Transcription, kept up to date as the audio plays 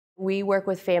We work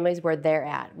with families where they're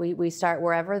at. We start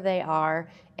wherever they are,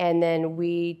 and then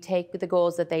we take the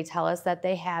goals that they tell us that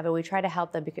they have, and we try to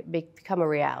help them become a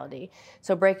reality.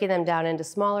 So breaking them down into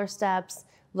smaller steps,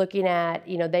 looking at,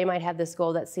 they might have this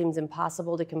goal that seems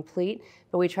impossible to complete,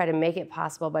 but we try to make it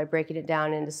possible by breaking it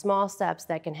down into small steps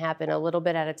that can happen a little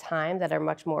bit at a time that are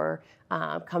much more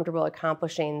comfortable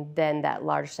accomplishing than that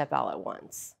large step all at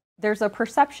once. There's a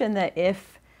perception that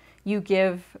if you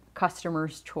give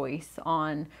customers choice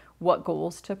on what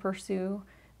goals to pursue,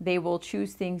 they will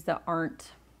choose things that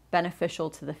aren't beneficial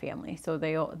to the family. So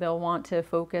they'll want to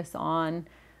focus on,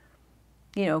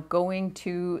 going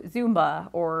to Zumba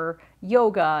or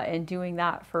yoga and doing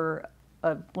that for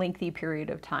a lengthy period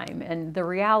of time. And the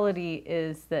reality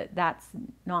is that that's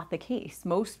not the case.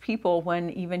 Most people, when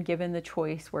even given the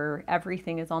choice where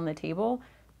everything is on the table,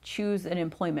 choose an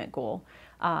employment goal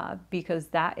because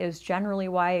that is generally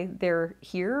why they're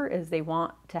here, is they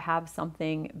want to have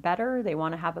something better. They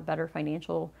want to have a better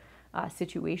financial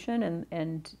situation.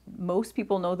 And most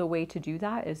people know the way to do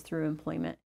that is through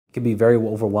employment. It can be very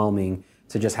overwhelming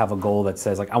to just have a goal that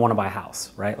says, like, I want to buy a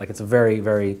house, right? Like, it's a very,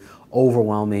 very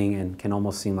overwhelming and can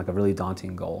almost seem like a really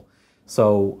daunting goal.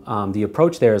 So the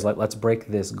approach there is, like, let's break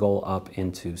this goal up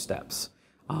into steps,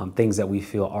 things that we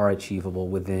feel are achievable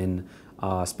within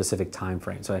a specific time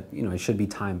frame. So, it should be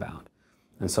time bound.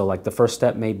 And so, like, the first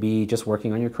step may be just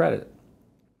working on your credit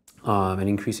and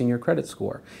increasing your credit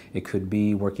score. It could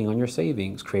be working on your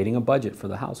savings, creating a budget for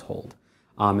the household.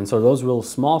 And so those real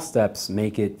small steps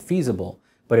make it feasible,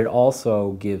 but it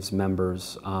also gives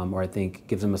members, or I think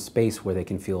gives them a space where they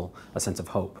can feel a sense of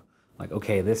hope. Like,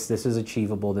 okay, this is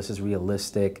achievable, this is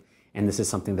realistic, and this is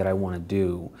something that I want to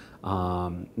do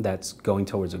that's going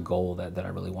towards a goal that I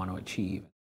really want to achieve.